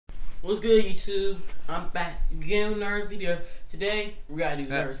What's good, YouTube? I'm back again with another video. Today we gotta do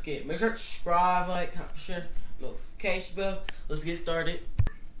another skit. Make sure to subscribe, like, comment, share, notification bell. Let's get started.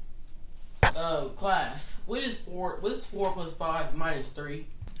 Class. What is 4 plus 5 minus 3?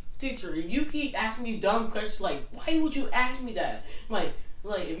 Teacher, if you keep asking me dumb questions like, why would you ask me that? Like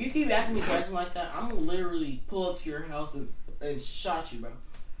if you keep asking me questions like that, I'm gonna literally pull up to your house and shot you, bro.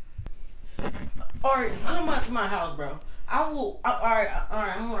 Alright, come out to my house, bro. Alright,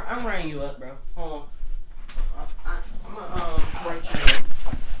 I'm writing you up, bro. Hold on. I'm gonna write you up.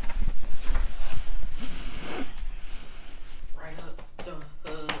 Right up the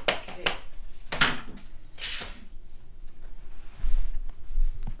okay.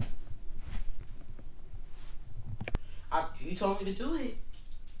 You told me to do it.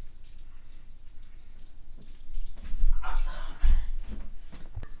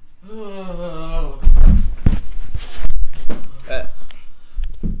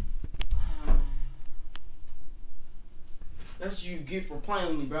 That's what you get for playing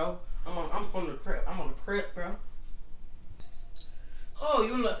with me, bro. I'm from the crib. I'm on the crib, bro. Oh,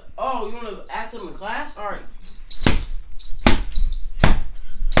 you wanna act up in class? All right.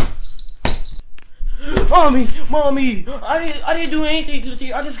 Mommy, I didn't do anything to the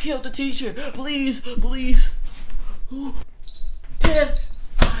teacher. I just killed the teacher. Please. Did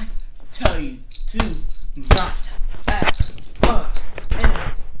I tell you to not act up in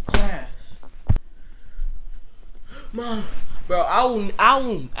class? Mom, bro, I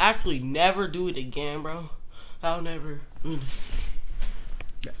will actually never do it again, bro. I'll never.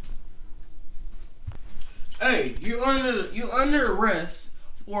 Hey, you under arrest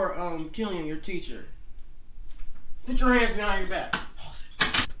for killing your teacher. Put your hands behind your back.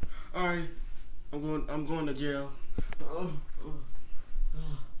 All right, I'm going to jail.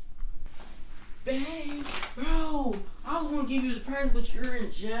 Babe, bro, I was gonna give you this present, but you're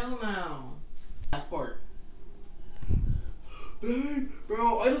in jail now. Last part. Babe,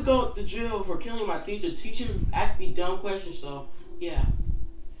 bro, I just got to jail for killing my teacher. Teacher asked me dumb questions, so yeah.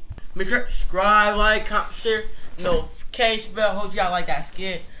 Make sure to subscribe, like, comment, share, notification bell. Hope y'all like that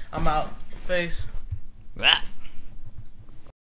skit. I'm out. Peace.